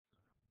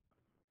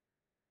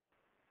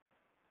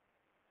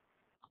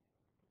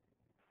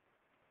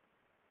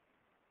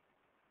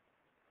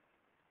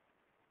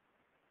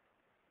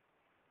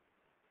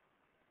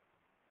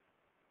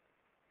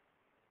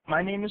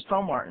My name is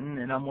Tom Martin,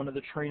 and I'm one of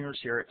the trainers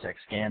here at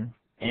Tekscan.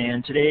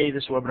 And today,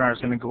 this webinar is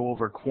going to go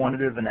over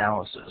quantitative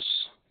analysis.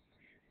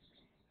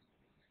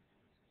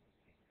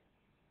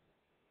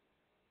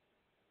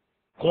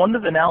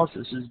 Quantitative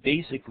analysis is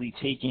basically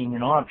taking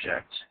an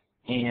object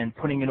and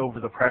putting it over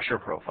the pressure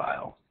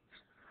profile.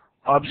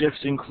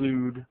 Objects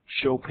include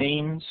show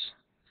panes,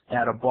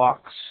 add a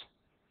box,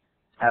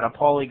 add a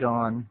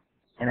polygon,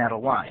 and add a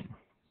line.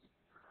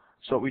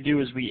 So what we do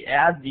is we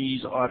add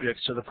these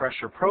objects to the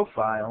pressure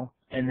profile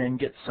and then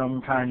get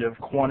some kind of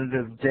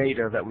quantitative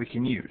data that we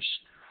can use.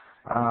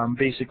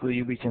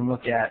 Basically, we can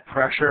look at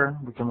pressure,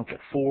 we can look at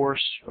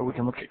force, or we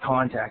can look at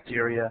contact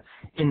area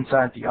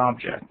inside the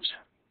object.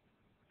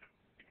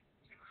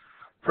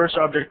 First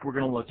object we're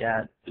going to look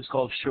at is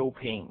called show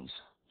panes.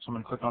 So I'm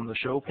going to click on the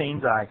show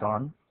panes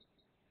icon.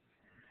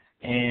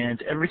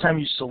 And every time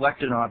you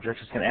select an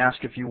object, it's going to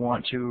ask if you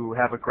want to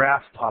have a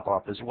graph pop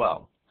up as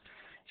well.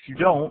 If you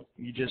don't,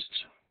 you just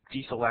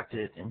deselect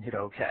it and hit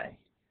OK.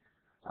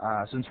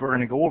 Since we're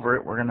going to go over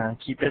it, we're going to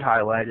keep it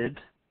highlighted,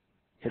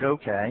 hit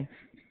OK,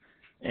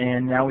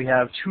 and now we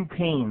have two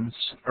panes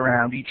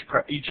around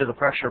each of the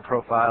pressure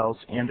profiles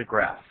and a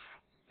graph.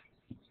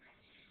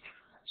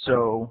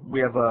 So we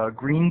have a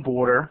green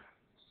border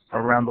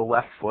around the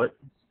left foot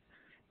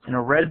and a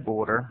red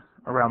border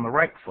around the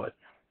right foot.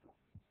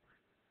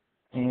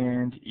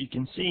 And you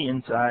can see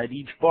inside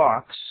each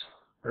box,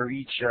 or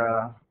each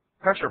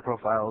pressure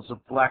profile, is a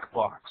black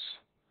box.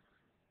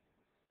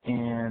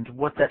 And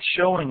what that's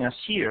showing us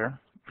here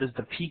is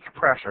the peak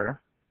pressure,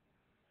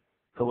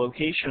 the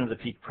location of the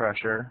peak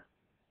pressure,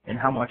 and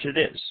how much it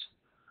is.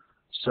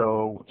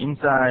 So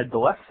inside the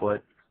left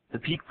foot, the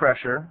peak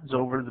pressure is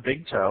over the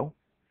big toe,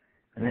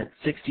 and it's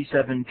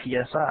 67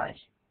 psi.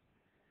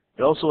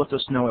 It also lets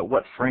us know at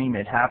what frame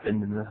it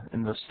happened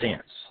in the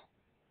stance.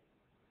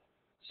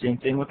 Same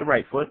thing with the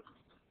right foot.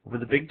 Over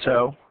the big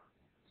toe,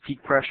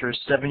 peak pressure is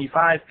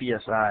 75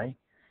 psi,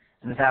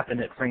 and it happened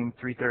at frame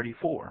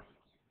 334.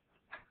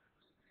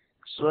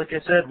 So like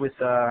I said, with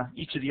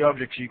each of the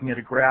objects, you can get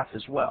a graph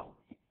as well.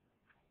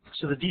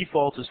 So the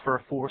default is for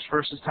a force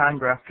versus time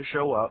graph to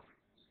show up,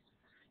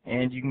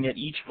 and you can get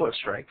each foot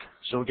strike.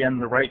 So again,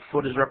 the right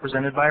foot is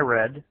represented by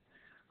red,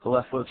 the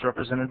left foot is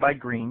represented by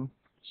green.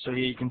 So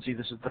here you can see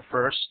this is the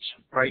first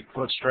right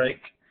foot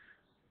strike,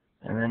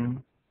 and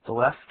then the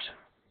left,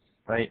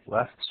 right,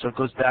 left. So it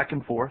goes back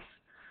and forth.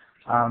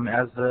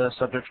 As the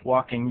subject's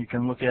walking, you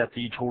can look at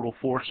the total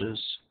forces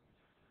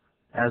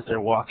as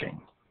they're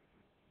walking.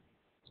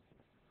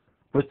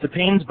 With the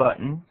panes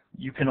button,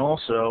 you can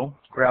also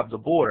grab the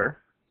border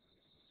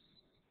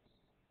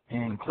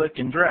and click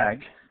and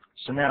drag.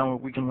 So now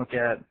we can look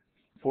at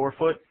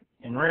forefoot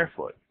and rear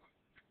foot.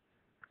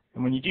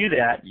 And when you do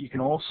that, you can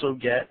also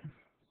get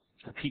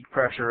the peak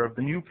pressure of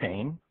the new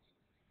pane,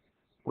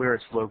 where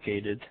it's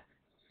located,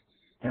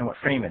 and what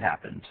frame it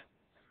happened.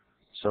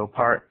 So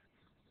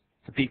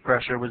the peak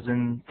pressure was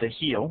in the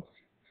heel,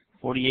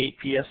 48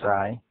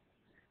 psi,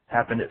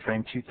 happened at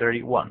frame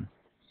 231.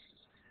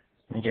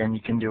 And again,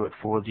 you can do it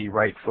for the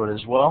right foot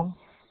as well.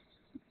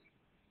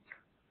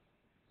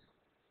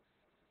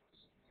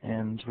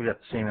 And we got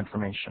the same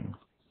information.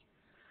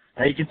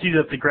 Now you can see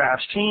that the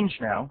graphs change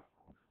now.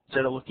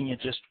 Instead of looking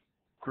at just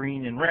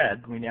green and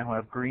red, we now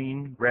have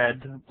green,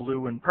 red,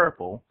 blue, and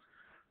purple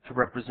to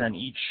represent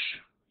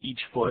each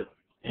foot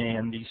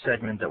and the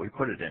segment that we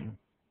put it in.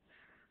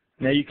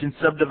 Now you can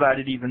subdivide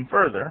it even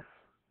further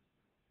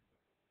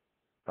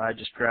by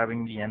just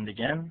grabbing the end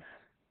again.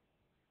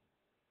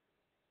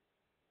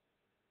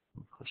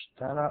 Push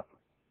that up.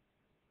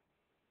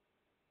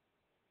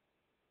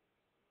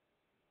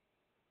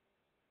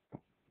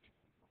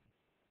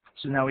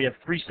 So now we have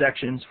three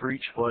sections for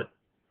each foot,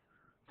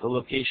 the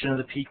location of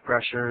the peak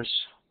pressures,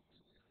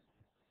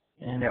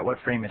 and at what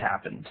frame it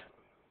happened.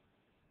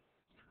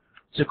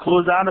 To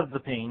close out of the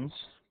panes,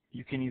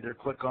 you can either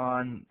click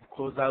on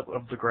close out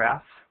of the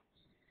graph,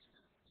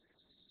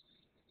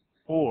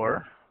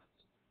 or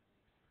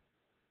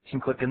you can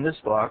click in this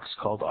box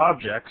called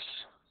Objects.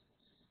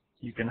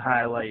 You can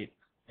highlight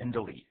and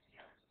delete.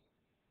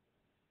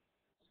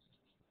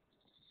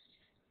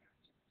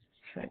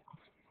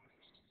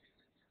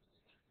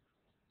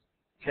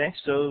 Okay,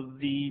 so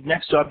the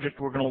next object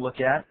we're going to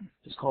look at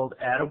is called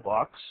Add a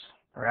Box,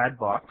 or Add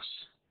Box.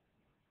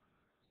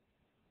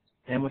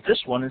 And with this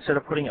one, instead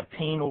of putting a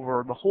pane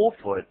over the whole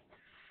foot,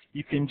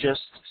 you can just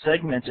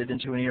segment it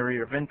into an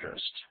area of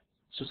interest.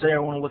 So say I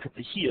want to look at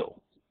the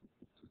heel.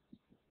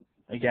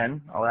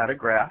 Again, I'll add a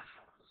graph.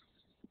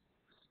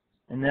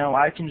 And now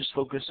I can just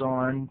focus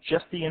on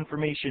just the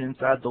information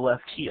inside the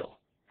left heel.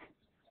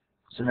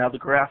 So now the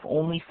graph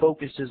only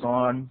focuses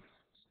on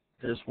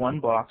this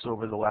one box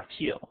over the left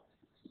heel.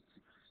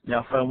 Now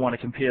if I want to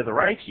compare the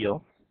right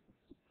heel,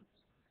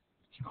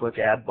 you can click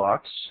Add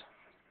Box.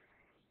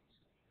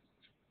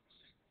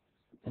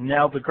 And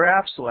now the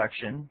graph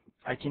selection,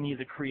 I can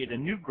either create a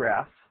new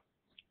graph,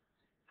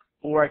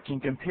 or I can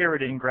compare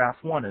it in graph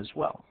 1 as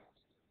well.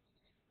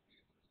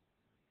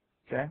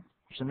 Okay,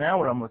 so now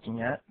what I'm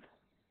looking at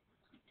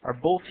are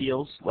both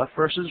heels, left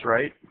versus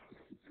right,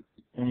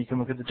 and you can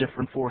look at the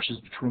different forces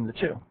between the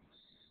two.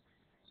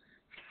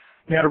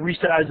 Now to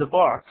resize the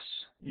box,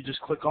 you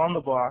just click on the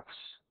box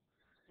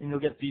and you'll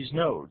get these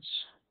nodes.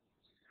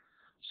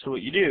 So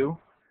what you do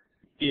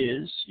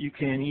is you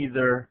can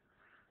either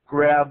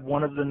grab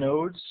one of the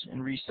nodes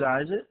and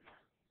resize it,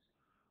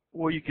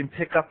 or you can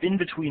pick up in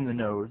between the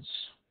nodes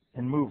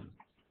and move it.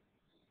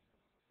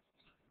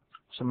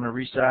 So I'm going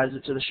to resize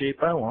it to the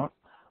shape I want.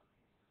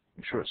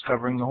 Make sure it's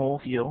covering the whole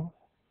heel.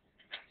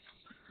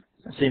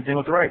 And same thing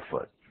with the right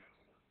foot.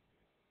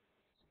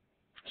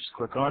 Just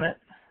click on it,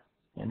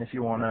 and if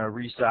you want to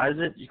resize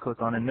it, you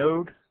click on a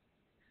node.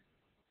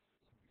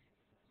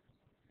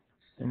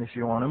 And if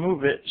you want to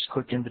move it, just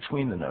click in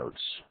between the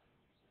nodes.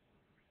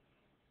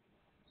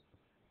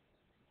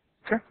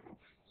 Okay.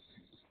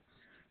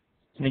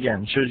 And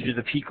again, it shows you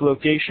the peak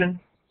location,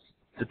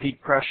 the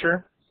peak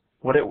pressure,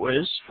 what it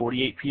was,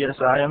 48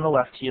 psi on the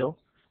left heel,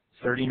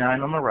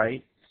 39 on the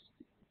right,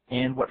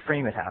 and what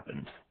frame it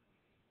happened.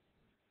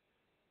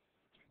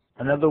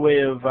 Another way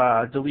of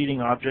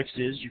deleting objects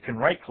is you can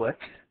right-click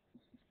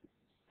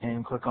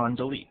and click on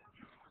Delete.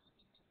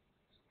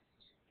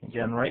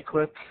 Again,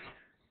 right-click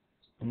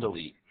and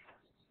delete.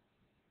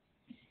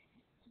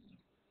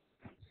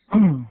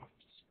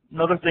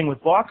 Another thing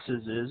with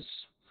boxes is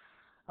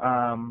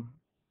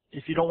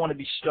if you don't want to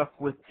be stuck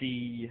with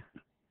the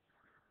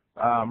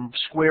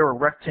square or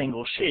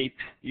rectangle shape,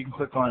 you can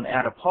click on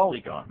Add a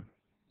Polygon.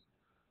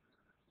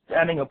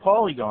 Adding a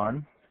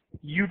polygon,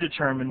 you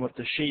determine what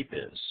the shape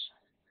is.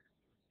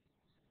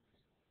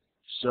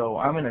 So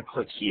I'm going to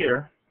click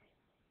here,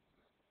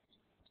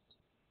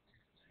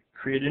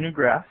 create a new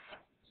graph,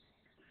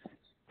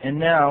 and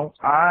now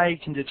I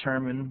can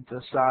determine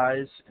the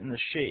size and the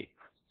shape.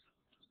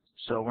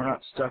 So we're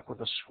not stuck with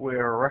a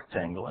square or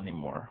rectangle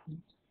anymore.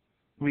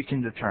 We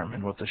can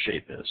determine what the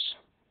shape is.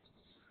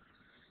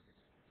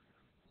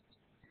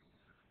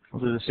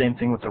 We'll do the same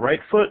thing with the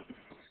right foot.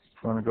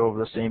 I want to go over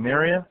the same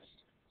area.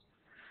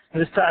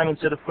 And this time,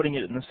 instead of putting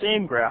it in the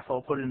same graph,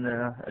 I'll put it in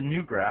a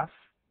new graph.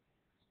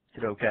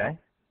 Hit OK.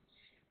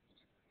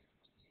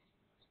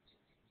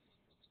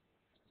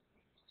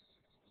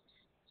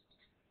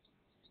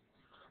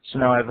 So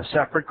now I have a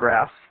separate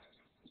graph.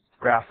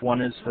 Graph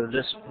 1 is for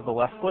the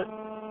left foot.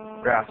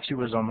 Graph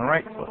 2 is on the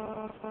right foot.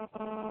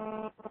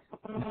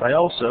 If I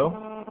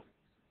also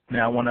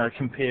now want to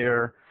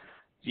compare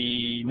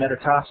the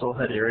metatarsal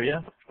head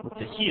area with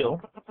the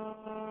heel,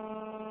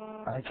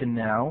 I can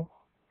now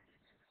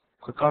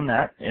click on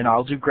that, and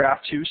I'll do graph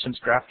 2 since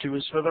graph 2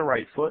 is for the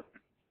right foot.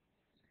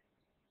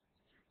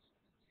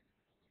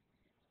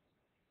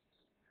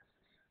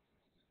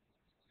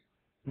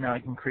 Now I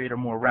can create a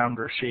more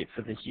rounder shape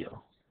for the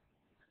heel.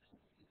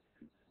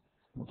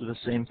 We'll do the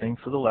same thing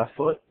for the left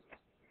foot.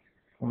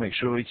 We'll make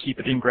sure we keep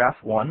it in graph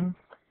 1.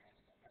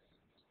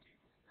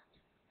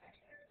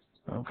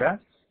 Okay.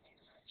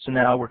 So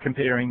now we're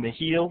comparing the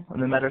heel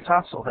and the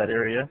metatarsal head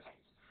area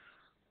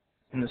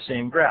in the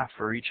same graph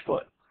for each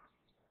foot.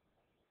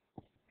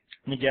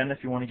 And again,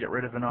 if you want to get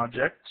rid of an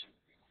object,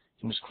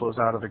 you can just close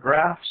out of the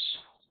graphs,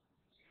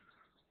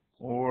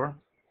 or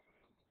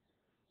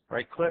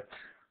right-click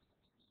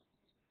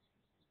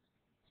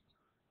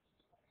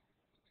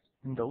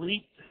and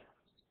delete,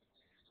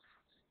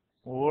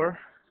 or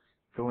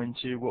go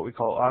into what we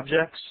call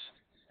objects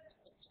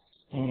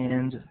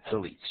and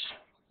delete.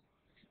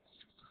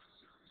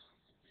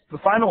 The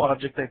final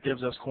object that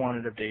gives us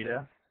quantitative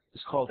data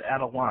is called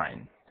Add a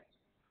Line.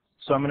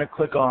 So I'm going to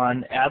click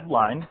on Add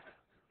Line,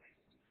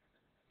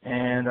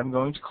 and I'm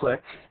going to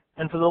click.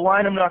 And for the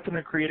line, I'm not going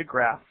to create a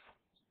graph,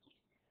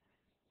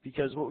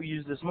 because what we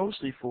use this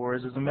mostly for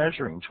is as a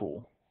measuring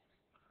tool.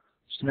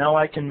 So now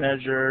I can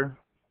measure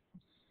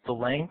the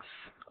length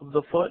of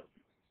the foot,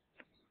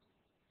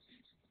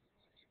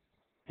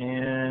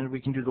 and we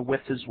can do the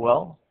width as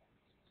well.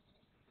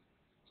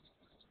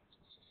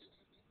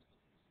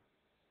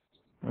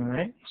 All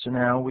right, so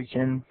now we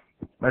can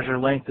measure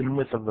length and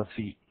width of the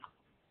feet.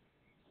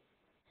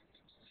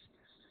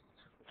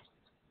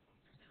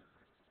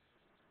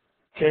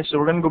 Okay, so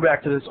we're going to go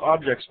back to this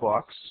objects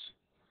box,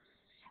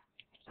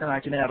 and I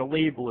can add a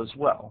label as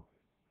well.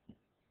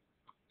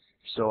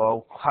 So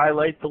I'll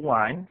highlight the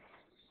line,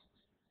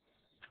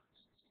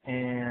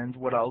 and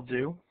what I'll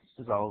do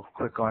is I'll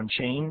click on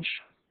Change,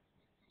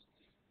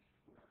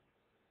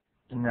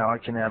 and now I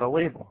can add a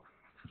label.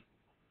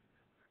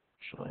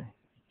 Actually,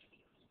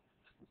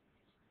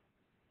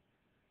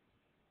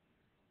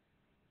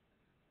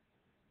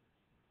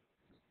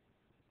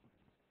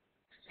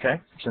 okay,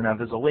 so now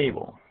there's a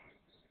label.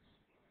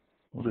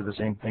 We'll do the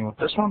same thing with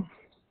this one.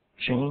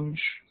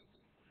 Change.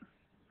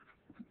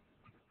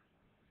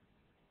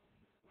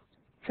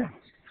 Okay.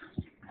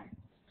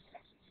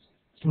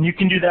 And you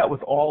can do that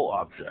with all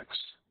objects.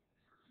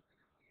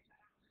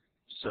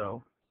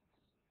 So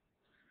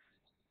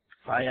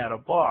if I add a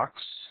box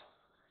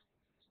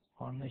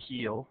on the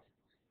heel,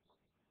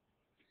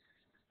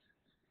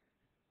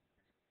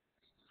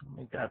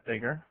 make that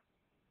bigger.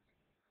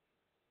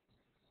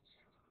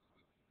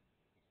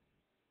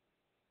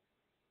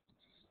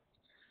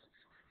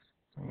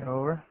 Bring it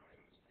over.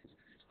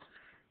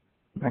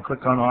 And I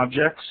click on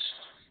Objects,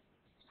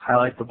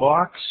 highlight the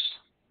box,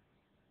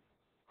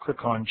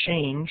 click on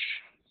Change.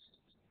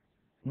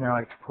 Now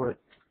I can put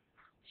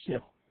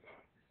heel.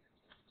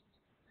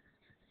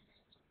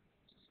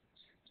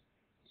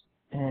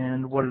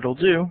 And what it'll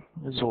do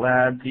is it'll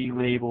add the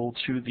label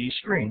to the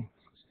screen.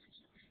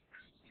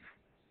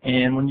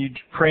 And when you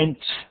print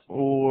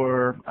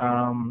or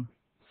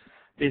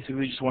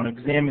basically just want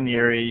to examine the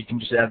area, you can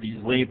just add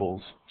these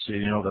labels so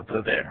you know that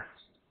they're there.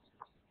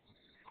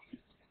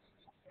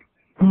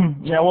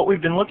 Now what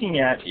we've been looking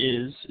at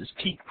is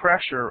peak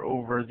pressure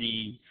over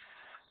the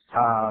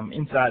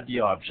inside the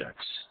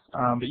objects.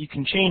 But you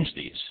can change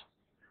these.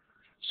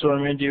 So what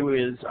I'm going to do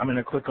is I'm going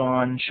to click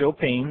on Show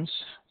Panes,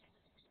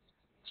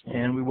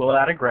 and we will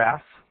add a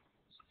graph.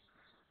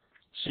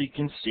 So you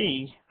can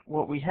see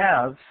what we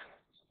have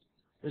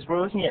is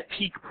we're looking at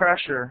peak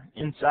pressure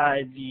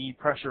inside the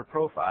pressure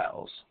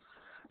profiles.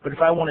 But if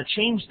I want to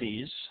change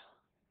these,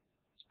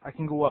 I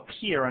can go up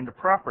here under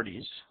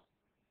Properties,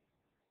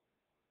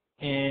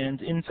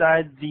 and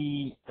inside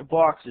the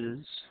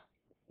boxes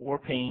or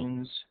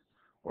panes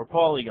or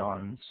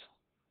polygons,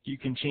 you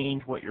can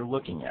change what you're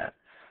looking at.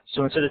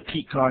 So instead of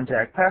peak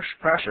contact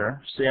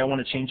pressure, say I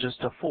want to change this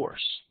to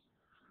force.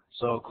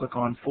 So I'll click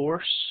on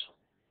Force,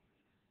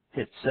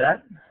 hit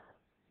Set,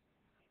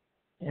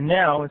 and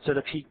now instead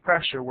of peak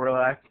pressure,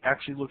 we're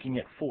actually looking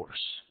at force.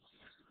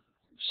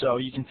 So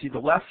you can see the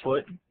left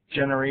foot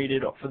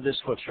generated for this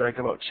foot strike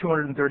about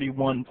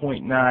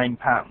 231.9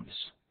 pounds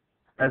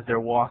as they're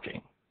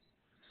walking.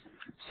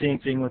 Same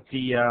thing with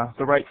the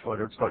right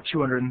foot, it's about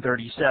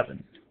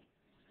 237.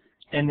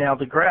 And now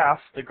the graph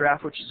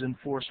which is in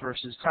force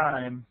versus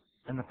time,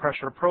 and the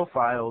pressure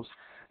profiles,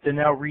 they're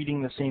now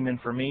reading the same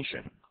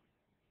information.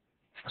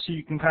 So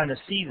you can kind of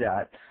see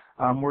that.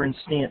 We're in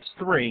stance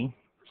 3,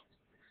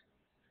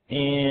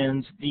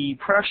 and the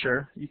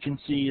pressure, you can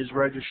see, is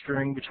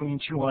registering between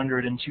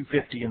 200 and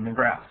 250 in the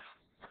graph.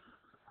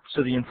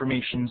 So the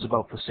information's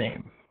about the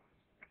same.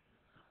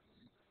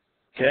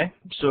 Okay,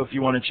 so if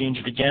you want to change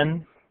it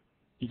again,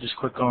 you just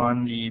click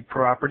on the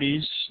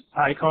Properties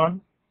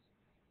icon,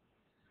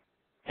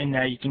 and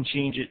now you can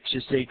change it to,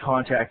 say,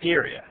 Contact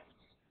Area.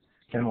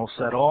 And we'll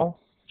set all.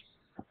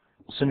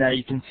 So now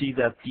you can see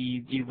that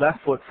the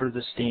left foot for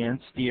the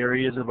stance, the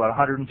area is about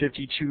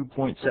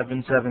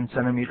 152.77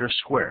 centimeters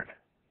squared,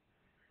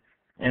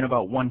 and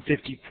about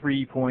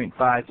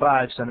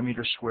 153.55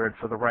 centimeters squared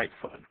for the right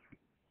foot.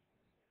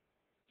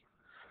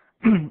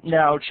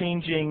 Now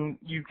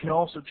you can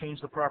also change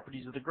the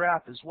properties of the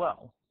graph as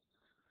well.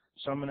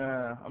 So I'm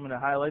gonna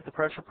highlight the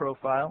pressure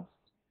profile.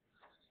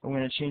 I'm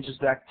going to change this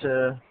back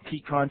to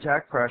peak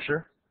contact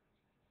pressure.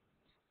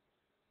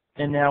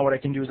 And now what I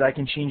can do is I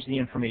can change the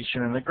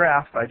information in the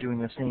graph by doing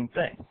the same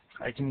thing.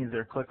 I can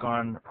either click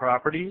on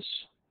Properties,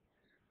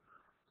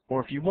 or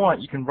if you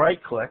want, you can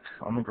right-click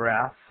on the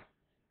graph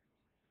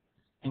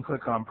and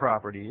click on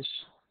Properties,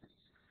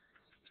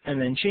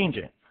 and then change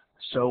it.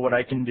 So what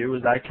I can do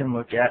is I can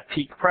look at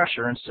peak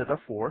pressure instead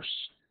of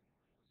force.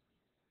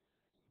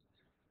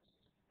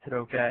 Hit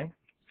OK.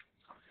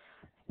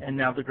 And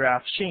now the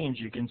graph's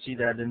changed. You can see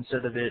that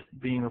instead of it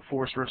being a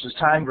force versus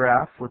time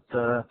graph with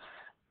the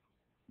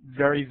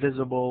very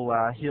visible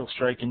heel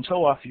strike and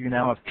toe off, you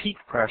now have peak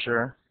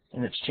pressure,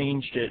 and it's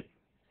changed it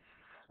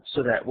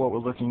so that what we're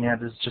looking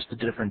at is just the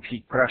different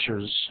peak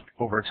pressures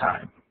over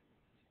time.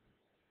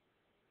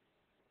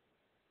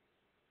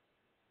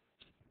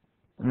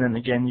 And then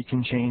again, you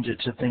can change it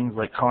to things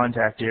like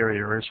contact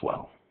area as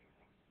well.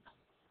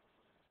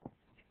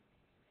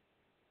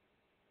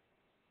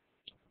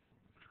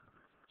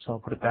 So I'll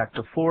put it back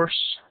to force.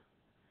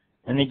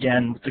 And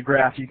again, with the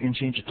graph, you can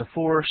change it to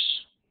force,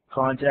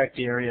 contact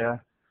area,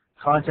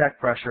 contact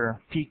pressure,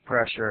 peak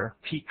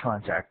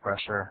contact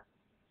pressure.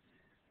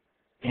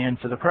 And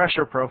for the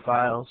pressure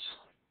profiles,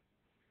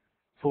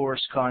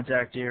 force,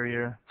 contact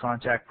area,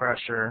 contact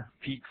pressure,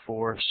 peak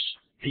force,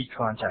 peak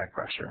contact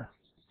pressure.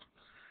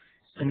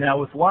 And now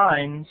with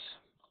lines,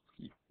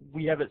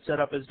 we have it set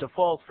up as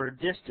default for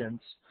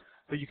distance,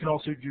 but you can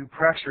also do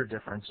pressure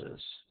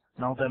differences,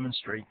 and I'll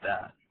demonstrate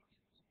that.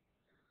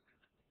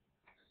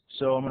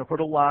 So I'm going to put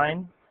a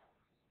line,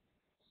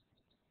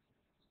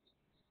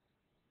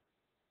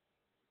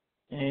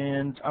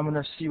 and I'm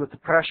going to see what the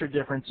pressure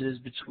difference is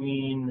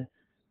between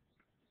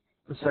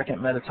the second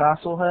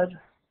metatarsal head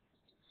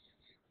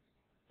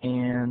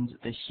and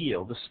the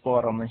heel, the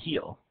spot on the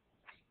heel.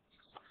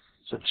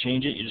 So to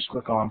change it, you just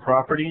click on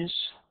Properties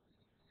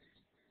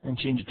and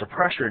change it to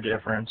Pressure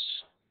Difference.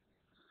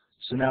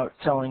 So now it's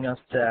telling us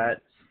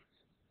that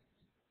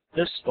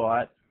this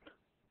spot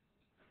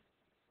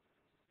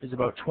is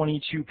about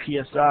 22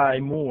 psi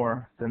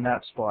more than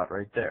that spot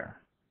right there.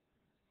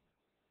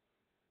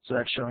 So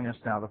that's showing us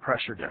now the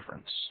pressure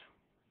difference.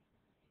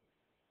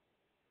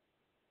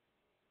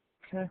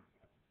 Okay.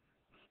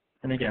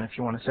 And again, if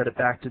you want to set it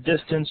back to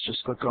distance,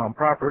 just click on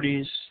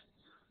Properties,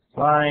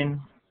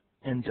 Line,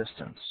 and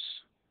Distance.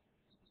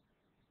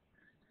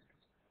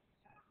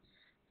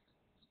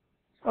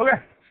 Okay,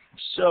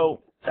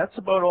 so that's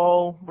about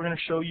all we're going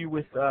to show you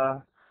with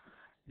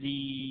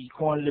the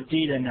quantitative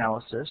data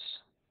analysis.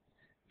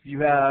 If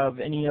you have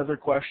any other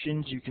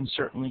questions, you can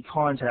certainly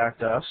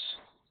contact us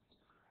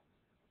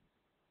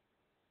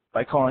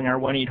by calling our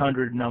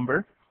 1-800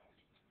 number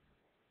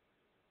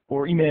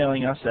or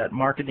emailing us at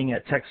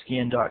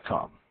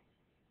marketing@tekscan.com.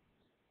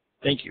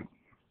 Thank you.